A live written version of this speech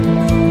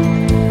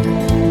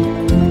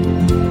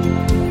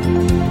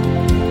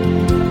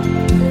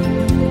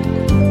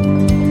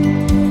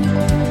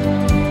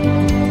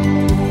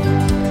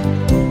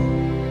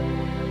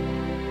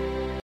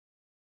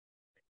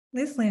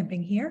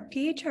here,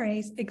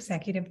 PHRA's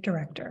Executive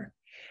Director.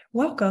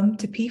 Welcome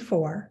to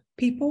P4,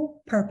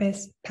 People,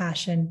 Purpose,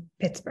 Passion,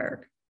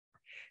 Pittsburgh.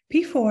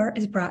 P4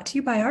 is brought to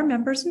you by our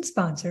members and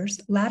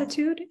sponsors,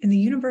 Latitude and the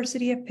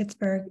University of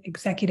Pittsburgh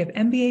Executive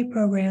MBA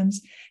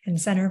Programs and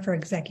Center for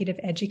Executive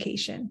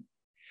Education.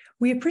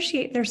 We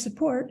appreciate their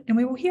support, and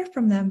we will hear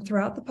from them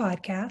throughout the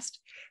podcast,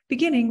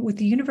 beginning with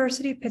the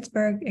University of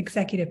Pittsburgh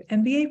Executive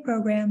MBA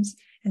Programs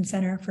and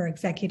Center for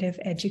Executive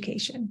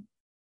Education.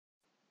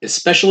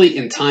 Especially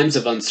in times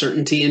of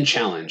uncertainty and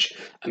challenge,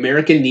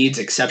 America needs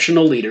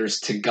exceptional leaders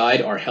to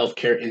guide our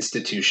healthcare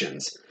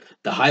institutions.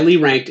 The highly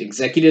ranked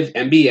Executive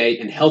MBA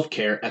in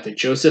Healthcare at the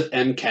Joseph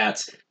M.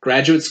 Katz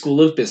Graduate School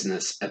of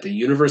Business at the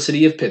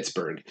University of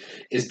Pittsburgh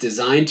is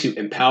designed to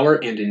empower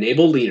and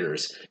enable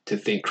leaders to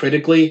think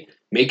critically,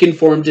 make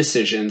informed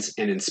decisions,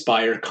 and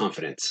inspire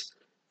confidence.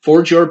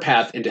 Forge your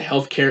path into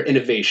healthcare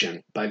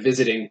innovation by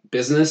visiting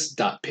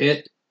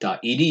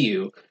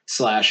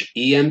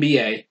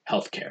business.pitt.edu/EMBA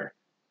Healthcare.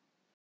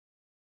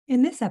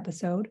 In this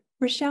episode,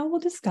 Rochelle will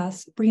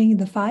discuss bringing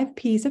the 5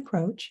 Ps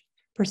approach,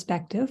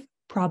 perspective,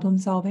 problem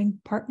solving,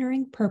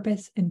 partnering,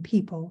 purpose, and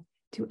people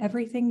to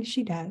everything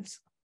she does.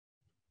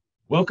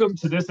 Welcome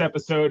to this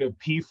episode of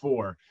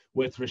P4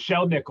 with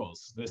Rochelle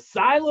Nichols, the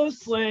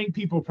silo-slaying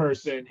people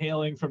person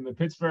hailing from the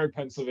Pittsburgh,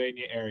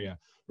 Pennsylvania area.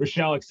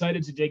 Rochelle,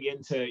 excited to dig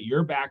into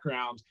your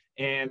background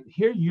and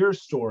hear your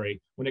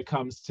story when it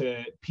comes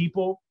to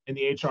people in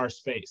the HR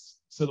space.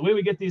 So the way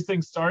we get these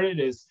things started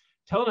is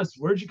telling us,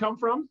 where'd you come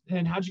from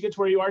and how'd you get to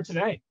where you are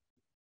today?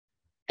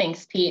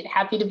 Thanks, Pete.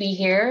 Happy to be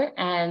here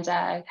and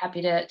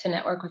happy to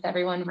network with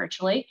everyone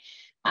virtually.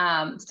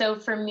 So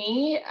for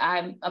me,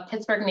 I'm a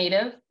Pittsburgh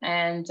native,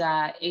 and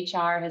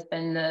HR has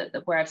been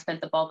where I've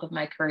spent the bulk of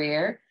my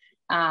career.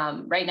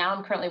 Right now,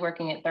 I'm currently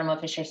working at Thermo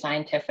Fisher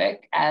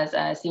Scientific as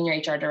a senior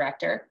HR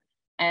director,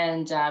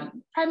 and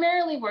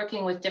primarily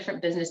working with different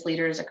business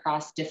leaders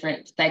across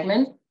different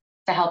segments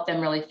to help them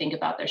really think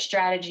about their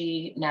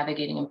strategy,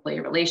 navigating employee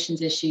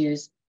relations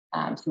issues,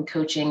 some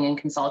coaching and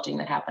consulting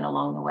that happen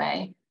along the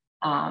way.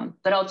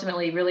 But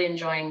ultimately really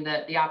enjoying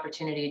the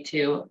opportunity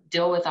to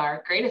deal with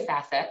our greatest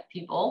asset,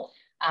 people,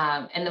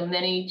 and the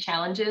many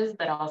challenges,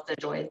 but also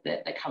joys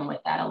that come with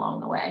that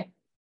along the way.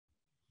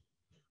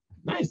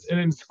 Nice.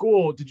 And in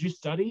school, did you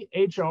study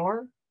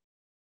HR?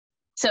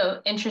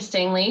 So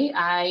interestingly,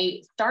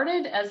 I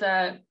started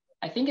I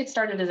think it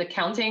started as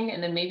accounting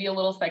and then maybe a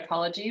little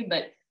psychology,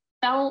 but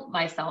found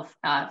myself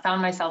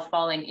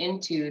falling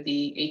into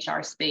the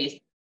HR space.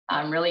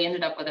 Really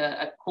ended up with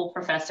a cool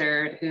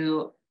professor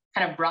who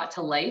kind of brought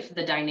to life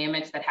the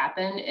dynamics that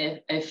happen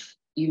if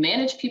you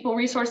manage people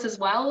resources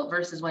well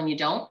versus when you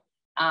don't.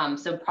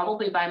 So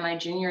probably by my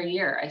junior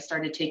year, I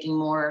started taking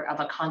more of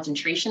a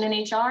concentration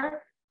in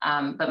HR,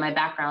 but my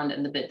background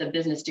and the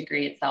business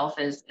degree itself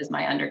is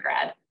my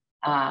undergrad.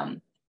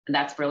 And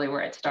that's really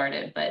where it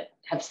started, but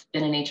have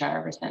been in HR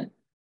ever since.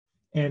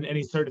 And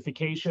any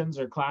certifications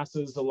or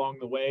classes along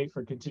the way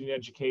for continuing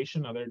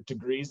education, other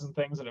degrees and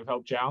things that have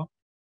helped you out?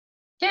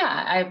 Yeah,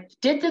 I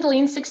did the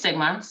Lean Six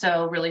Sigma,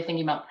 so really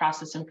thinking about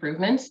process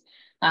improvements,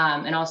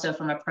 and also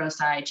from a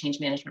pro-sci change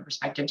management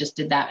perspective, just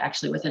did that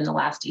actually within the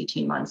last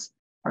 18 months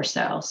or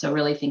so. So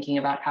really thinking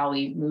about how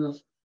we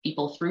move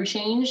people through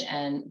change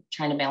and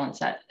trying to balance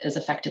that as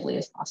effectively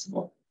as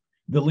possible.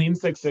 The Lean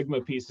Six Sigma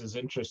piece is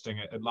interesting.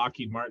 At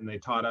Lockheed Martin, they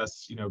taught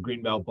us,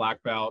 green belt,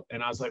 black belt.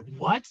 And I was like,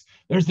 what?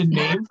 There's a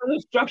name for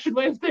this structured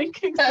way of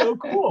thinking? So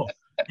cool.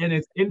 And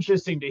it's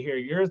interesting to hear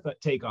your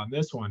take on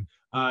this one.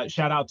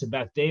 Shout out to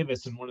Beth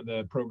Davis and one of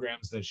the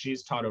programs that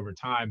she's taught over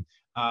time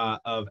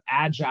of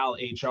Agile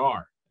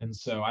HR. And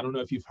so I don't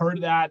know if you've heard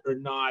of that or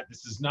not.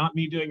 This is not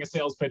me doing a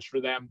sales pitch for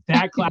them.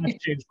 That class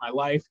changed my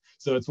life.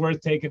 So it's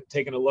worth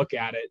taking a look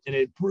at it. And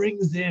it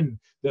brings in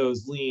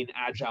those lean,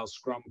 agile,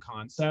 scrum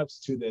concepts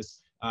to this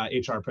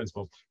HR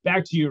principles.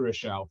 Back to you,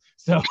 Rochelle.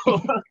 So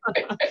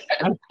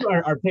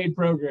our paid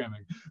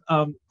programming.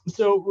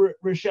 So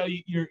Rochelle,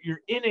 you're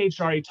in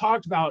HR. You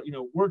talked about,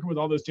 working with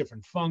all those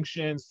different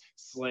functions,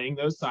 slaying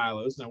those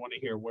silos. And I want to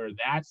hear where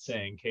that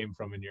saying came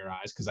from in your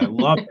eyes, because I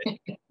love it.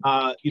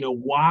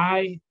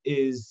 Why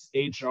is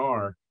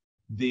HR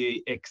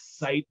the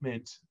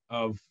excitement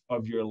of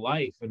your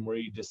life and where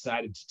you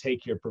decided to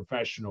take your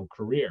professional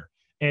career?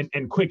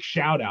 And quick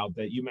shout out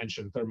that you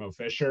mentioned Thermo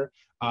Fisher,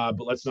 but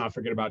let's not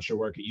forget about your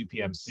work at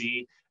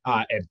UPMC,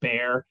 at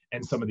Bayer,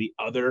 and some of the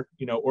other,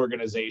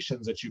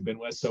 organizations that you've been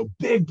with. So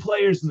big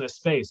players in this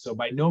space. So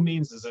by no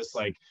means is this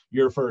like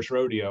your first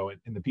rodeo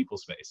in the people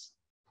space.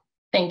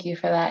 Thank you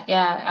for that.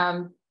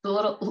 Yeah, a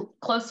little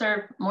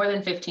closer, more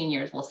than 15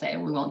 years, we'll say.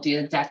 We won't do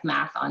exact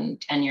math on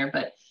tenure,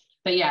 but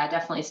yeah,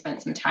 definitely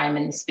spent some time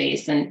in the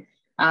space. And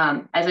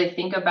as I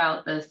think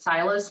about the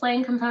silo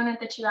slaying component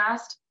that you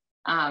asked,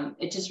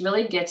 it just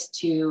really gets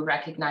to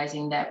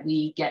recognizing that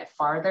we get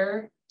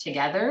farther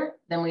together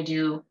than we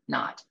do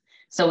not.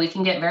 So we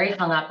can get very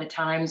hung up at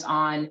times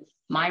on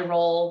my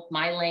role,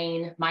 my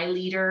lane, my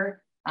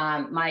leader,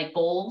 my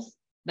goals,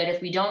 But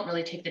if we don't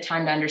really take the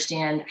time to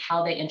understand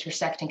how they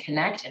intersect and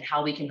connect and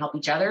how we can help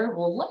each other,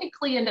 we'll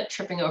likely end up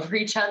tripping over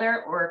each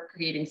other or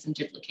creating some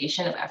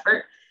duplication of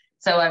effort.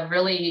 So I've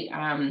really,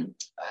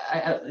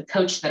 a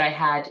coach that I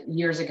had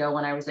years ago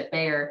when I was at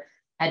Bayer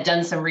had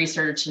done some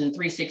research and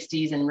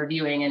 360s and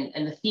reviewing.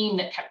 And the theme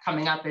that kept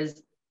coming up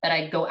is that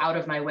I go out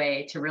of my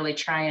way to really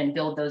try and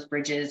build those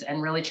bridges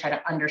and really try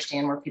to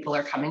understand where people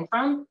are coming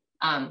from.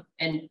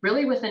 And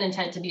really with an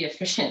intent to be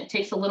efficient. It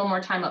takes a little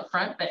more time up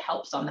front, but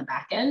helps on the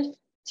back end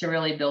to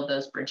really build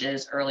those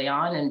bridges early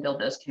on and build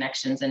those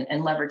connections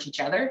and leverage each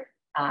other.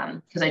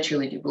 Because I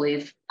truly do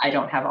believe I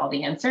don't have all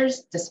the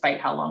answers, despite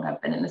how long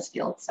I've been in this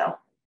field. So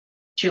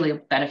truly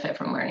benefit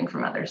from learning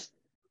from others.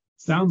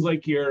 Sounds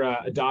like you're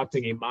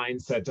adopting a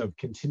mindset of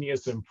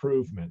continuous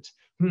improvement.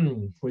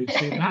 We've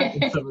seen that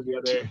in some of the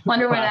other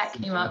Wonder where classes.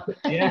 that came up.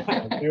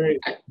 Yeah, very,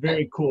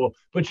 very cool.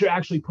 But you're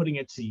actually putting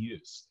it to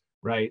use,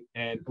 right?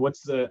 And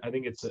I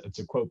think it's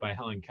a quote by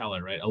Helen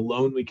Keller, right?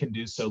 Alone we can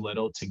do so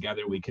little,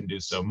 together we can do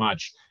so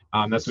much.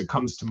 That's what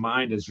comes to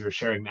mind as you're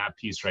sharing that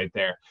piece right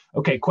there.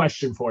 Okay,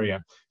 question for you.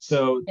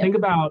 So think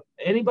about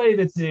anybody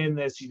that's in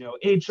this,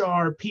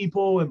 HR,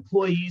 people,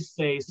 employee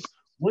space.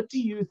 What do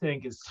you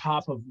think is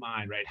top of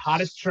mind, right?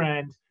 Hottest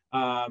trend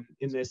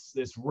in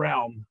this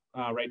realm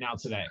right now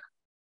today?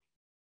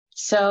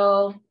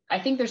 So I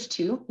think there's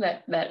two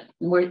that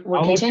we're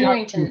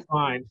continuing to.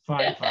 Fine.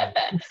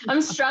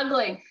 I'm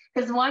struggling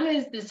because one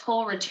is this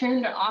whole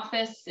return to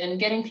office and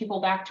getting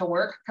people back to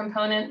work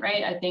component,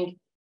 right? I think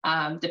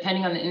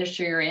depending on the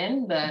industry you're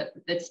in,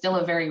 it's still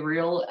a very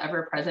real,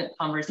 ever-present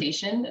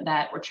conversation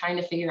that we're trying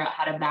to figure out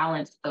how to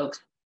balance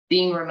folks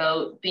being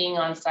remote, being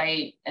on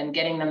site, and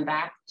getting them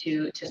back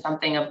to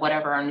something of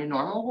whatever our new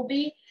normal will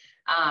be.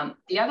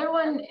 The other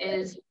one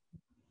is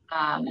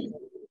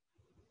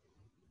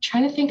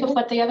trying to think of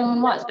what the other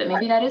one was, but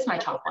maybe that is my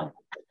top one.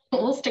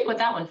 We'll stick with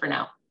that one for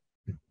now.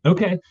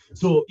 Okay,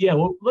 so yeah,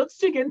 well, let's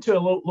dig into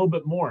a little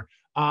bit more.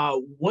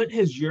 What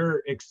has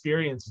your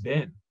experience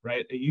been,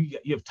 right? You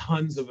have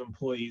tons of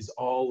employees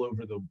all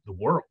over the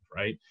world,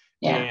 right?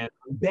 Yeah. And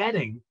I'm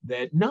betting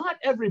that not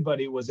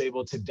everybody was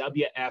able to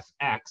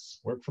WFX,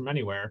 work from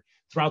anywhere,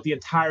 throughout the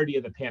entirety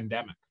of the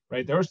pandemic,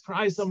 right? There was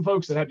probably some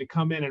folks that had to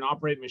come in and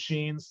operate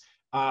machines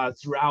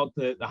throughout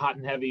the hot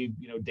and heavy,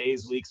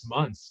 days, weeks,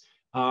 months.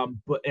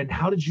 And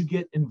how did you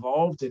get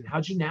involved and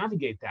how'd you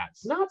navigate that?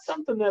 It's not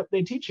something that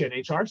they teach you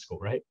in HR school,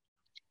 right?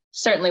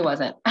 Certainly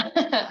wasn't.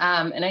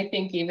 And I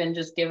think even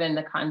just given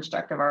the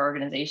construct of our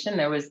organization,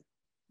 there was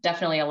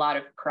definitely a lot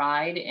of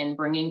pride in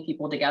bringing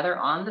people together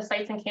on the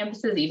sites and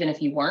campuses, even if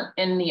you weren't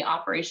in the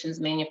operations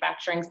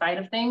manufacturing side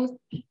of things.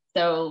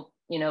 So,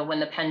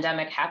 when the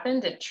pandemic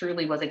happened, it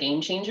truly was a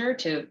game changer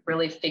to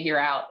really figure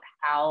out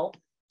how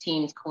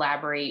teams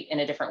collaborate in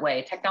a different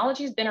way.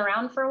 Technology's been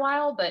around for a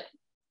while, but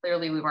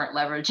clearly we weren't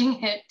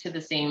leveraging it to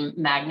the same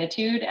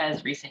magnitude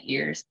as recent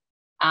years.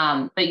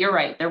 But you're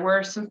right, there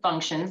were some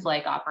functions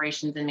like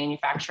operations and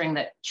manufacturing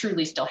that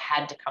truly still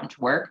had to come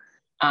to work.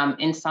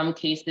 In some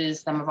cases,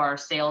 some of our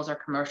sales or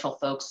commercial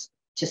folks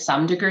to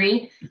some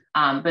degree,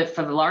 but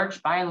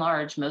by and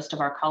large, most of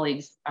our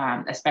colleagues,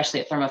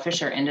 especially at Thermo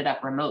Fisher, ended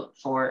up remote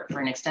for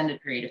an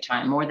extended period of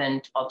time, more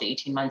than 12 to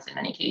 18 months in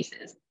many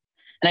cases.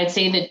 And I'd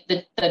say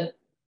that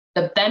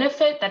the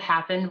benefit that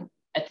happened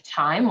at the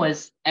time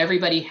was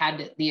everybody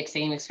had the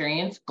same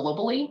experience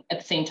globally at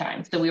the same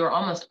time. So we were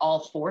almost all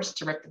forced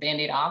to rip the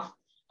Band-Aid off.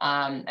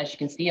 As you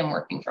can see, I'm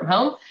working from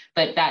home,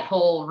 but that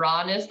whole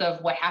rawness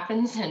of what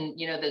happens and,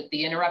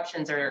 the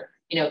interruptions are,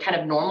 kind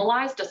of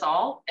normalized us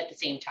all at the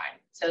same time.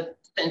 So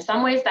in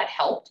some ways that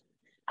helped.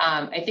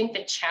 I think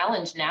the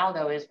challenge now,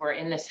 though, is we're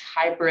in this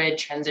hybrid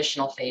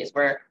transitional phase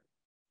where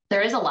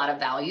there is a lot of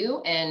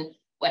value in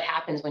what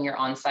happens when you're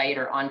on site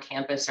or on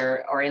campus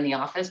or in the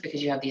office,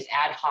 because you have these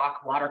ad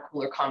hoc water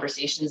cooler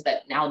conversations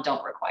that now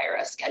don't require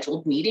a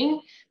scheduled meeting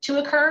to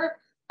occur.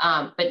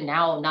 But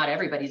now not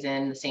everybody's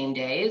in the same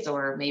days,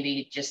 or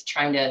maybe just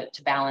trying to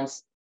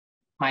balance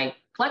my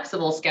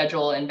flexible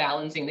schedule and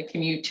balancing the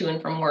commute to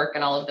and from work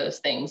and all of those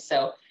things.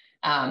 So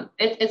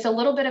it's a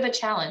little bit of a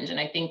challenge. And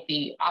I think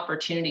the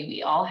opportunity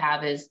we all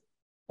have is,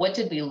 what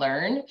did we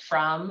learn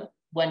from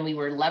when we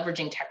were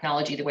leveraging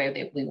technology the way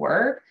that we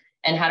were?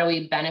 And how do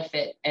we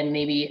benefit and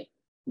maybe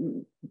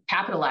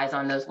capitalize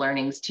on those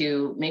learnings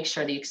to make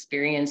sure the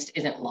experience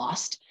isn't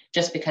lost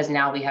just because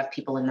now we have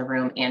people in the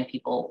room and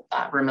people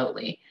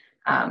remotely.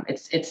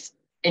 It's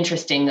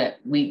interesting that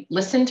we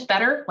listened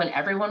better when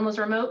everyone was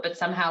remote, but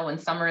somehow when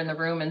some are in the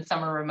room and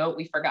some are remote,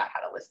 we forgot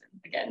how to listen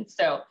again.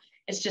 So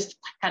it's just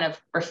kind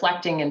of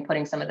reflecting and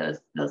putting some of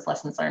those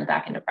lessons learned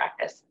back into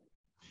practice.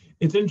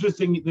 It's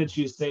interesting that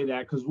you say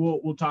that, because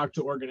we'll talk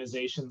to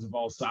organizations of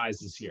all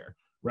sizes here,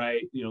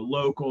 right?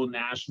 Local,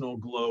 national,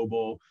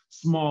 global,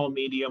 small,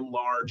 medium,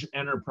 large,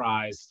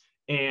 enterprise,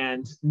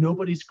 and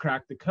nobody's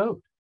cracked the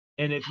code.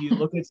 And if you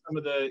look at some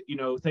of the,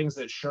 things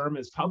that SHRM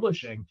is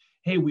publishing,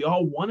 hey, we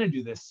all want to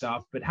do this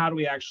stuff, but how do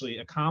we actually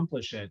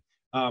accomplish it?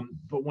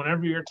 But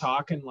whenever you're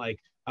talking like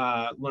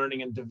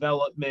learning and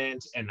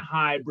development and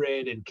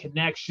hybrid and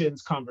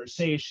connections,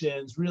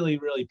 conversations, really,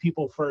 really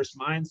people first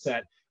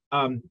mindset,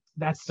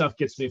 That stuff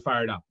gets me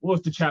fired up. We'll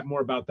have to chat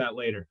more about that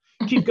later.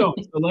 Keep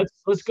going. So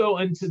let's go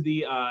into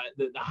the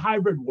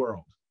hybrid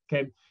world.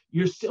 Okay,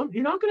 you're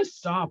not going to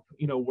stop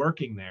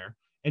working there,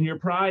 and you're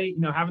probably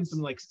having some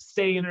like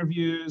stay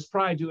interviews,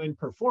 probably doing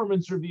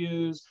performance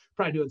reviews,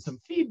 probably doing some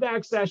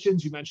feedback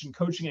sessions. You mentioned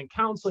coaching and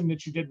counseling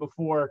that you did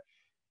before.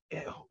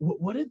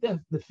 What did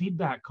the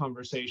feedback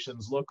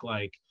conversations look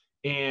like,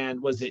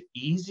 and was it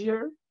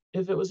easier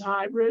if it was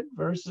hybrid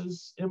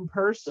versus in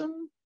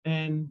person?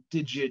 And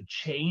did you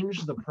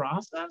change the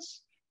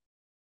process?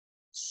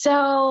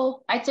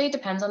 So I'd say it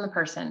depends on the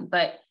person,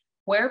 but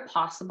where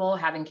possible,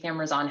 having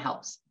cameras on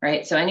helps,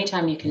 right? So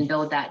anytime you can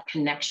build that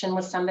connection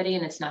with somebody,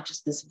 and it's not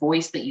just this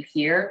voice that you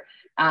hear,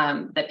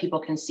 that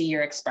people can see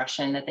your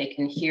expression, that they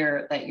can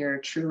hear that you're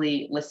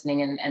truly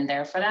listening and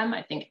there for them,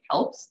 I think it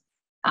helps.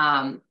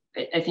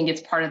 I think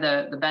it's part of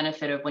the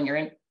benefit of when you're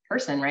in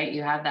person, right?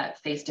 You have that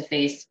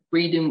face-to-face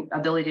reading,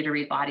 ability to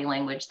read body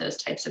language, those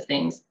types of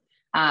things.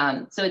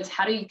 So it's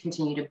how do you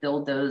continue to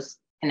build those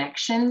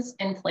connections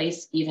in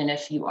place, even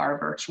if you are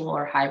virtual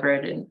or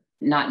hybrid and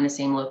not in the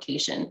same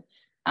location.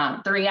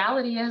 The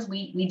reality is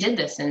we did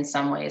this in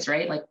some ways,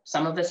 right? Like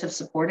some of us have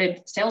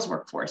supported sales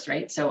workforce,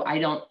 right? So I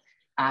don't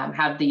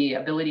have the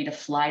ability to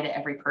fly to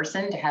every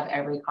person to have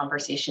every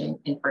conversation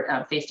in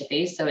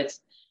face-to-face. So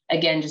it's,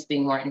 again, just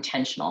being more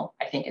intentional,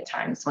 I think, at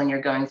times when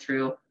you're going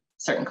through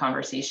certain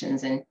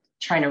conversations and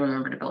trying to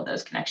remember to build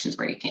those connections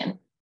where you can.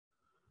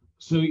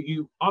 So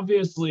you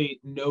obviously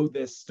know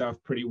this stuff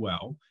pretty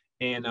well.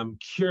 And I'm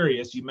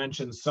curious, you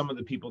mentioned some of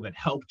the people that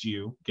helped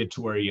you get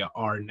to where you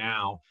are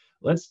now.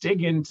 Let's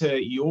dig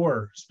into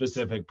your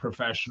specific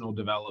professional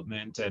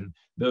development and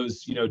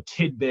those,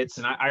 tidbits.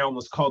 And I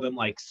almost call them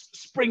like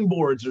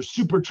springboards or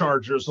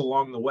superchargers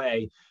along the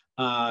way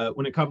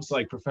when it comes to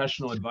like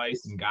professional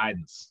advice and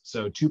guidance.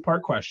 So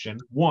two-part question.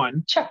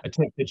 One, sure. A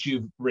tip that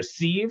you've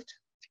received.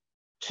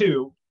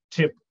 Two,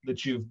 tip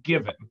that you've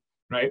given.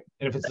 Right.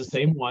 And if it's the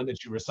same one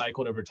that you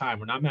recycled over time,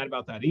 we're not mad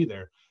about that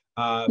either.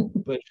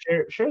 But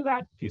share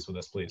that piece with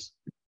us, please.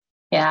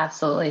 Yeah,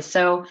 absolutely.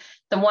 So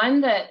the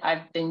one that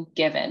I've been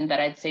given that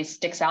I'd say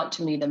sticks out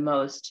to me the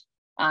most,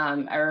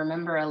 I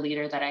remember a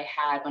leader that I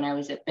had when I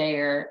was at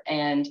Bayer,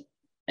 and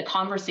the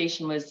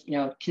conversation was,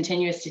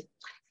 continuous.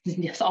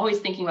 Just always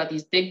thinking about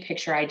these big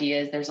picture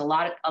ideas. There's a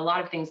lot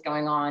of things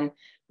going on,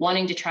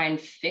 wanting to try and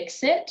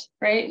fix it,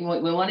 right? And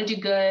we want to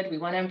do good. We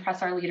want to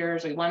impress our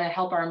leaders. We want to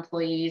help our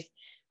employees.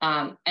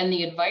 And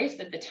the advice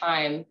at the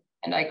time,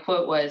 and I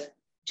quote, was,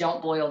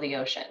 don't boil the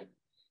ocean.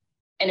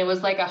 And it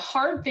was like a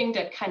hard thing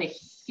to kind of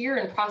hear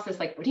and process,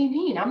 like, what do you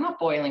mean? I'm not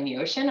boiling the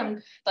ocean.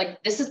 I'm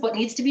like, this is what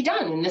needs to be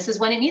done. And this is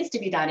when it needs to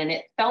be done. And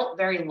it felt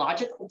very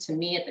logical to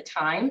me at the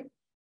time.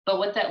 But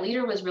what that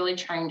leader was really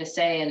trying to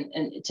say,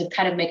 and to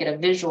kind of make it a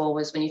visual,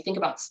 was when you think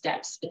about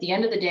steps, at the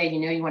end of the day,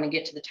 you want to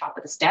get to the top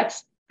of the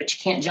steps, but you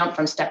can't jump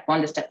from step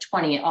 1 to step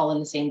 20 all in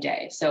the same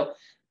day. So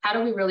how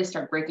do we really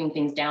start breaking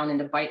things down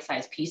into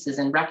bite-sized pieces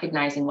and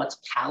recognizing what's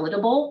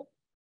palatable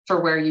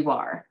for where you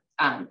are?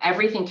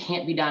 Everything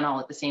can't be done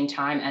all at the same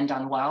time and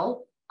done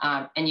well.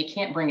 And you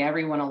can't bring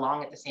everyone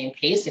along at the same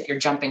pace if you're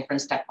jumping from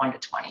step 1 to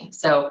 20.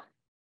 So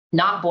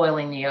not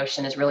boiling the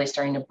ocean is really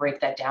starting to break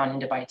that down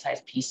into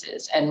bite-sized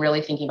pieces and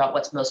really thinking about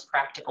what's most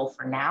practical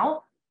for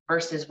now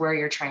versus where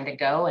you're trying to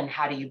go and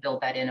how do you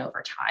build that in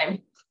over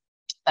time.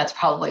 That's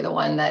probably the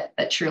one that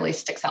truly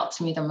sticks out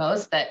to me the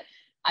most, that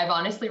I've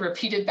honestly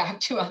repeated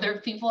back to other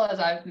people as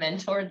I've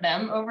mentored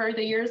them over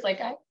the years. Like,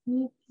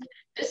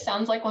 this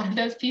sounds like one of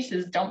those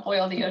pieces, don't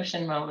boil the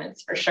ocean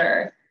moments, for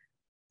sure.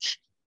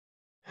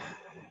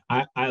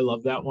 I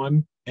love that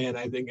one. And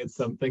I think it's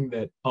something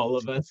that all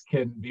of us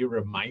can be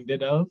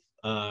reminded of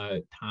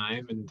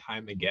time and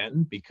time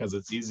again, because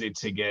it's easy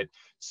to get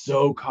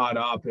so caught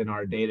up in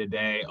our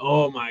day-to-day.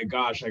 Oh my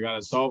gosh, I got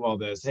to solve all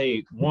this.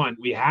 Hey, one,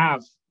 we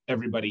have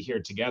everybody here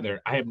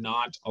together. I am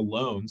not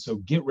alone. So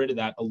get rid of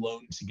that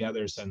alone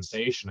together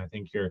sensation. I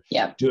think you're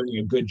doing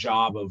a good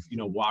job of,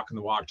 walking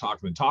the walk,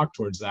 talking the talk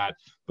towards that,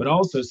 but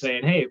also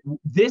saying, hey,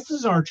 this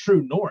is our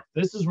true north.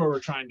 This is where we're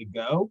trying to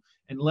go,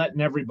 and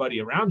letting everybody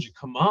around you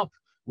come up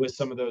with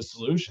some of those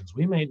solutions.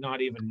 We may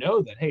not even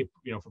know that, hey,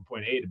 from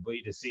point A to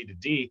B to C to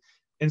D,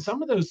 and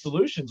some of those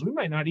solutions, we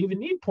might not even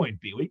need point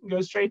B. We can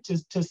go straight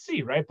to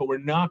C, right? But we're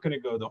not going to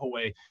go the whole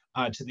way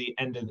to the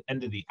end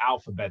of the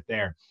alphabet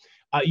there.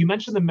 You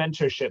mentioned the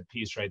mentorship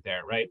piece right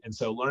there, right? And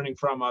so learning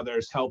from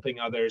others, helping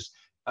others.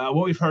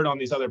 What we've heard on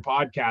these other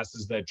podcasts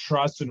is that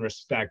trust and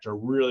respect are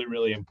really,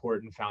 really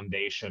important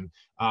foundation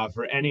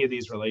for any of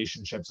these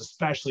relationships,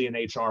 especially in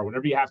HR.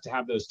 Whenever you have to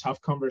have those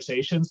tough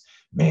conversations,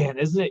 man,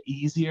 isn't it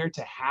easier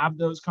to have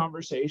those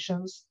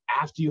conversations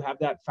after you have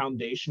that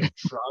foundation of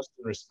trust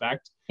and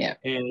respect? Yeah.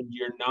 And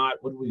you're not,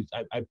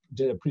 I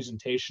did a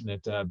presentation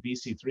at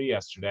BC3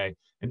 yesterday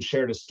and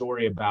shared a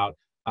story about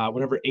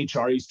whenever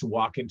HR used to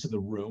walk into the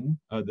room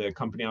of the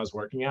company I was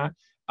working at,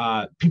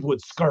 people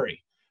would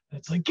scurry.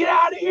 It's like, get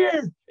out of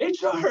here,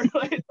 HR.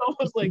 It's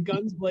almost like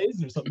guns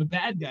blazing or something. The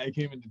bad guy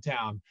came into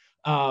town.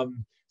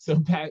 So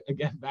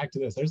back to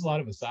this. There's a lot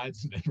of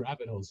asides and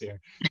rabbit holes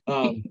here.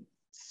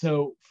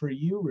 So for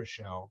you,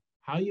 Rochelle,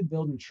 how are you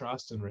building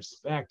trust and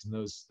respect and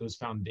those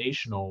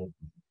foundational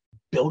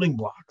building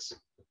blocks?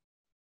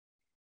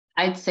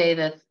 I'd say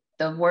that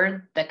the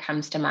word that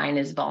comes to mind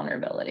is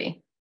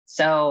vulnerability.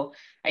 So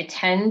I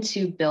tend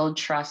to build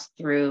trust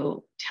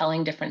through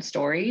telling different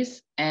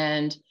stories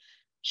and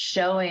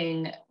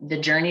showing the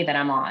journey that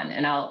I'm on.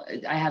 And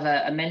I have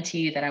a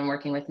mentee that I'm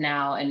working with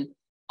now, and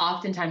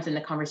oftentimes in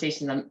the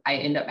conversations, I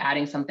end up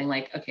adding something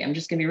like, okay, I'm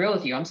just gonna be real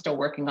with you. I'm still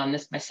working on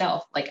this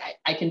myself. Like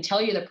I can tell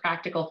you the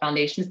practical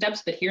foundation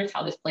steps, but here's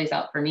how this plays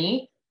out for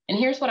me. And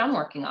here's what I'm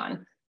working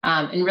on.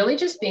 And really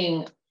just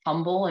being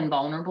humble and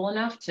vulnerable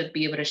enough to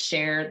be able to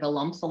share the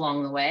lumps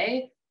along the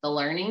way, the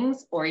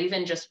learnings, or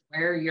even just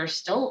where you're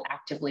still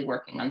actively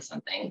working on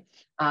something.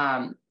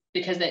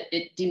 Because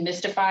it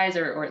demystifies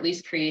or at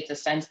least creates a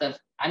sense of,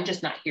 I'm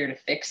just not here to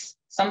fix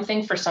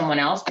something for someone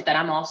else, but that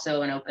I'm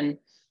also an open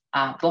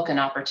book and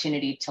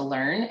opportunity to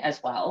learn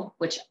as well,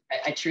 which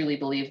I truly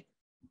believe,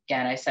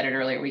 again, I said it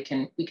earlier, we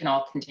can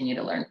all continue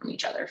to learn from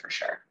each other for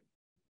sure.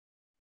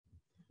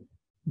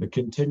 The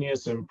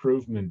continuous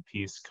improvement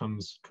piece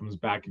comes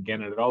back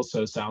again, and it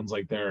also sounds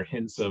like there are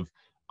hints of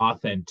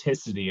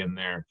authenticity in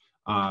there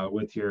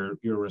with your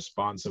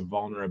response of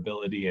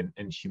vulnerability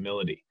and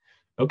humility.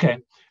 Okay.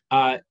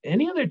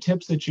 Any other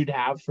tips that you'd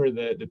have for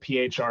the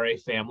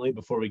PHRA family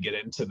before we get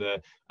into the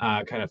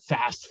kind of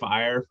fast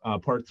fire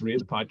part 3 of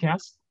the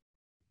podcast?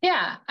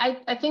 Yeah,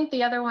 I think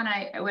the other one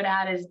I would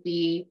add is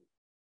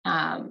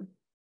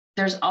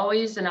there's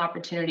always an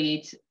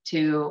opportunity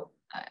to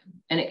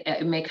and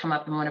it may come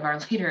up in one of our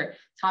later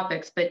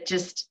topics, but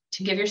just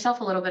to give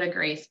yourself a little bit of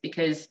grace,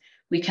 because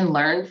we can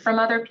learn from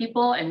other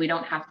people and we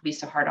don't have to be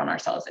so hard on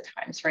ourselves at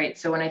times, right?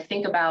 So when I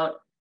think about,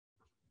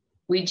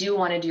 we do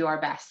want to do our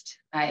best.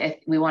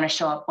 We want to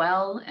show up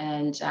well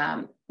and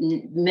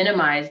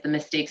minimize the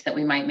mistakes that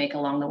we might make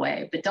along the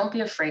way, but don't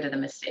be afraid of the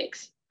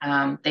mistakes.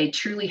 They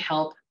truly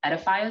help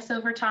edify us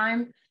over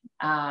time.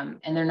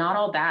 And they're not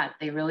all bad.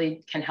 They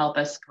really can help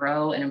us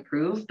grow and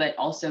improve, but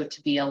also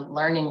to be a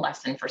learning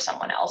lesson for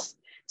someone else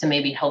to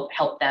maybe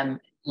help them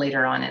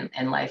later on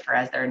in life or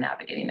as they're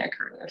navigating their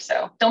career.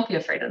 So don't be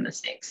afraid of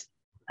mistakes.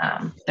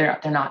 They're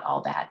not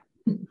all bad.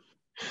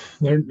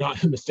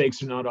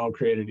 Mistakes are not all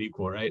created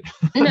equal, right?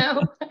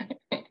 No.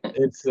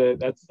 It's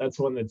that's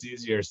one that's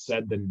easier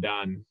said than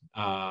done.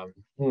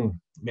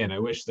 Man, I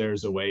wish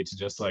there's a way to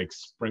just like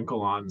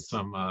sprinkle on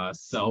some I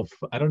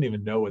don't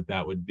even know what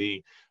that would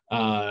be,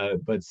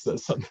 but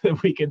something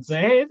that we can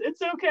say, hey,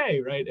 it's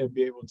okay, right, and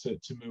be able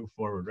to move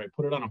forward, right?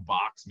 Put it on a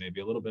box,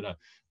 maybe a little bit of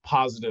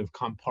positive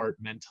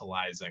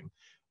compartmentalizing.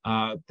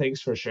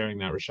 Thanks for sharing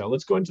that, Rochelle.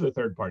 Let's go into the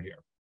third part here.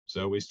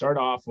 So we start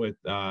off with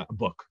a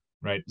book,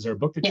 right? Is there a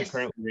book that Yes. you're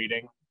currently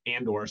reading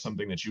and or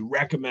something that you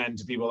recommend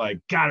to people, like,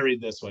 gotta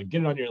read this one,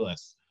 get it on your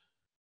list?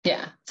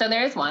 Yeah, so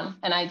there's one,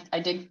 and I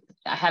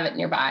have it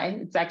nearby.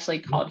 It's actually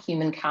called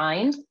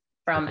Humankind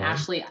from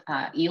Ashley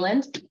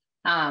Eland.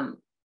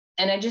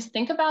 And I just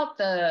think about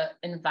the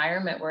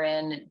environment we're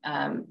in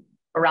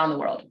around the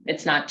world.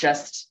 It's not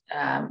just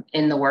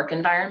in the work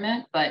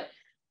environment, but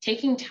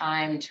taking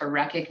time to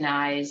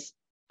recognize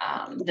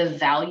the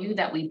value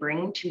that we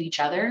bring to each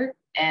other,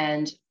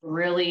 and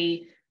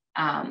really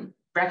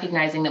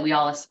recognizing that we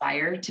all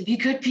aspire to be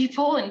good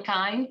people and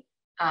kind.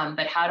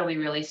 But how do we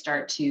really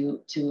start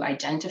to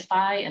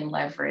identify and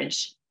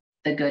leverage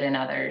the good in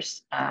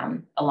others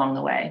along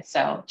the way?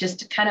 So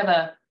just kind of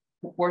a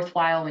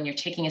worthwhile when you're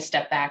taking a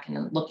step back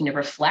and looking to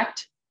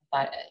reflect,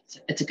 but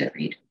it's a good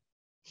read.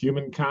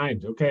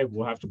 Humankind. Okay,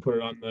 we'll have to put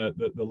it on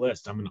the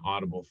list. I'm an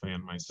Audible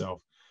fan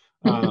myself.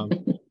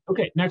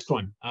 Okay, next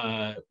one.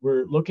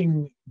 We're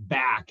looking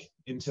back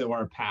into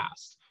our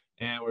past.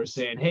 And we're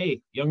saying, hey,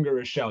 younger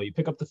Rochelle, you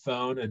pick up the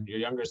phone and your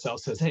younger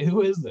self says, hey,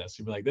 who is this?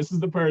 You'd be like, this is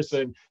the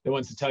person that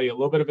wants to tell you a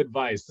little bit of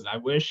advice that I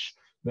wish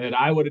that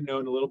I would have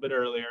known a little bit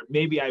earlier.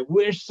 Maybe I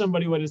wish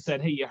somebody would have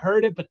said, hey, you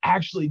heard it, but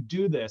actually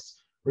do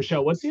this.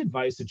 Rochelle, what's the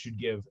advice that you'd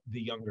give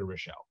the younger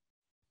Rochelle?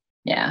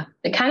 Yeah,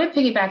 it kind of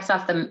piggybacks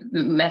off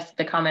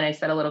the comment I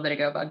said a little bit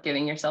ago about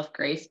giving yourself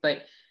grace,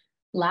 but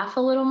laugh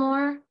a little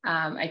more.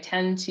 I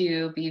tend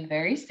to be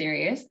very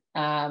serious.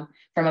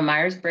 From a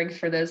Myers-Briggs,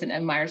 for those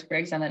in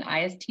Myers-Briggs, I'm an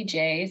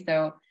ISTJ,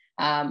 so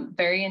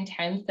very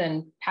intense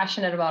and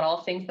passionate about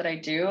all things that I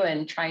do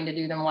and trying to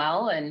do them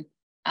well. And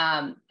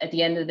at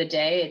the end of the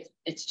day,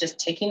 it's just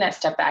taking that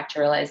step back to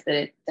realize that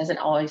it doesn't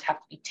always have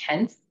to be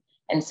tense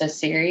and so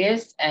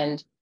serious.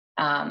 And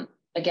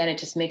again, it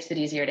just makes it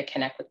easier to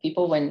connect with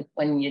people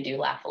when you do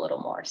laugh a little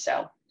more.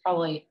 So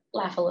probably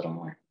laugh a little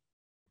more.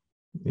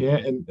 Yeah,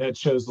 and that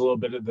shows a little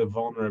bit of the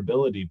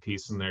vulnerability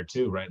piece in there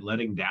too, right?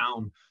 Letting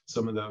down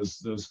some of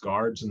those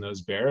guards and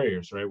those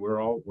barriers, right? We're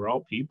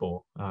all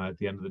people at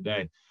the end of the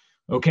day.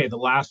 Okay, the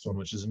last one,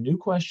 which is a new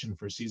question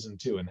for season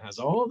 2 and has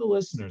all the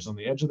listeners on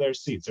the edge of their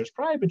seats. There's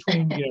probably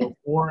between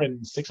 4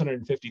 and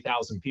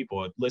 650,000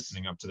 people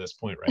listening up to this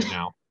point right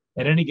now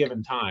at any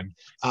given time.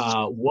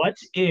 What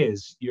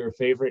is your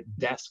favorite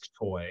desk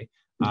toy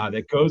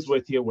that goes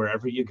with you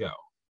wherever you go?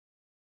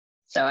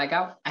 So I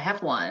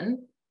have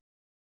one.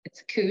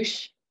 It's a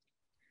couche.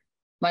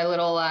 my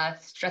little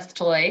stress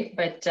toy,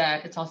 but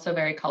it's also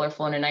very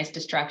colorful and a nice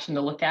distraction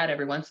to look at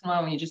every once in a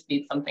while when you just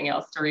need something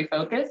else to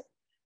refocus.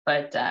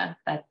 But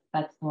that's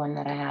the one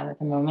that I have at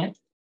the moment.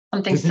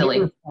 Something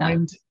silly.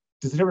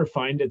 Does it ever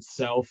find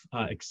itself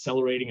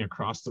accelerating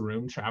across the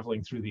room,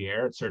 traveling through the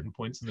air at certain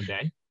points in the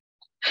day?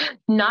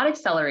 Not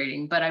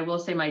accelerating, but I will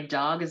say my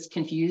dog is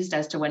confused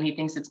as to when he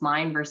thinks it's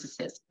mine versus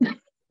his.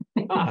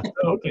 So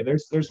okay.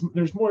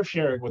 There's more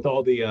sharing with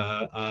all the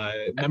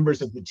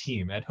members of the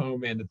team at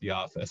home and at the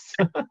office.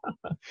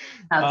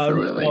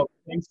 Absolutely. Well,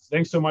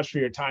 thanks so much for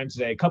your time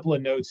today. A couple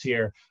of notes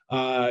here.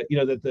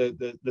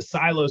 That the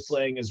silo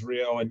slaying is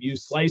real, and you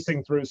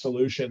slicing through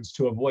solutions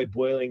to avoid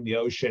boiling the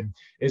ocean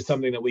is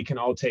something that we can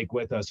all take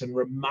with us, and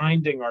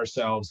reminding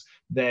ourselves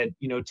that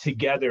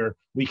together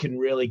we can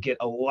really get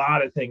a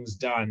lot of things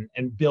done,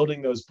 and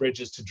building those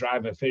bridges to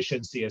drive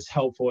efficiency is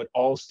helpful at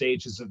all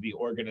stages of the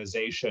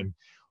organization.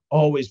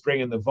 Always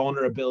bringing the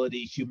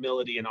vulnerability,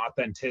 humility, and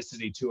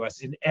authenticity to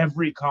us in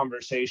every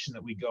conversation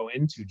that we go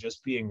into,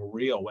 just being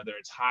real, whether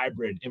it's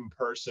hybrid, in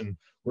person,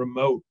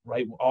 remote,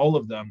 right? All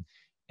of them,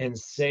 and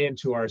saying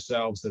to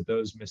ourselves that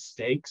those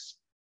mistakes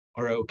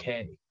are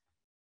okay,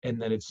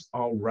 and that it's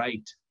all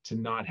right to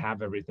not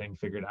have everything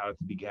figured out at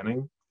the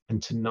beginning,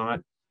 and to not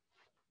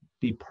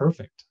be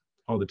perfect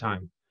all the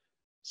time.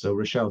 So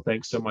Rochelle,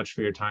 thanks so much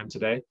for your time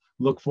today.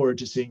 Look forward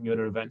to seeing you at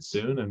an event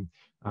soon,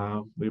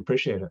 and we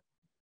appreciate it.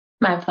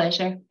 My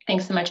pleasure.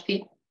 Thanks so much,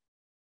 Pete.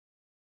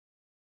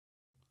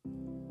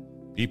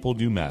 People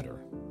do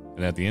matter.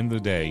 And at the end of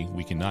the day,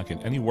 we cannot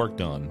get any work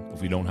done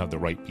if we don't have the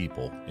right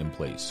people in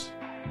place.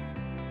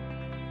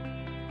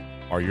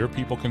 Are your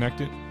people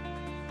connected?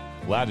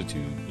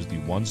 Latitude is the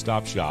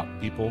one-stop shop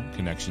people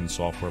connection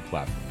software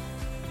platform.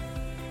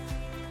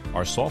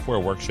 Our software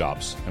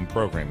workshops and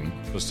programming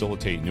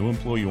facilitate new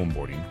employee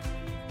onboarding,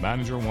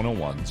 manager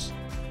one-on-ones,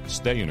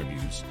 stay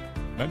interviews,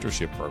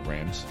 mentorship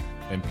programs,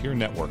 and peer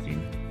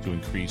networking to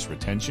increase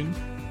retention,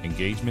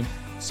 engagement,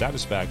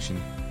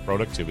 satisfaction,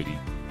 productivity,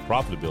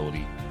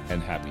 profitability,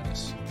 and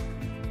happiness.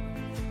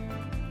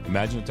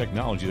 Imagine a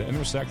technology that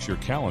intersects your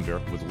calendar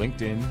with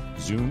LinkedIn,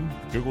 Zoom,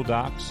 Google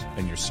Docs,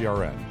 and your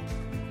CRM.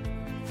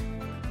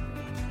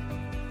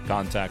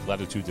 Contact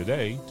Latitude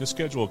today to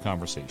schedule a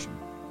conversation.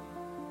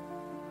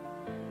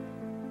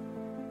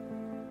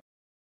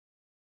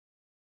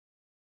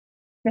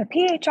 The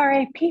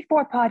PHRA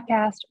P4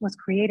 podcast was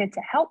created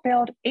to help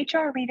build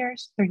HR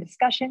leaders through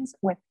discussions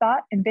with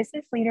thought and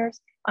business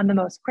leaders on the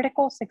most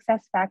critical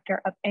success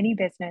factor of any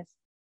business,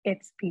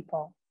 its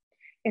people.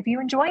 If you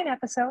enjoy an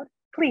episode,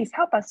 please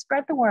help us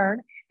spread the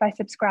word by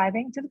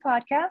subscribing to the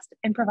podcast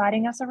and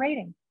providing us a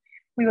rating.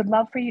 We would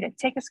love for you to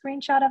take a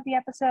screenshot of the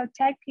episode,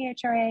 tag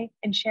PHRA,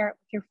 and share it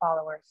with your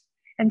followers.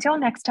 Until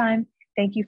next time, thank you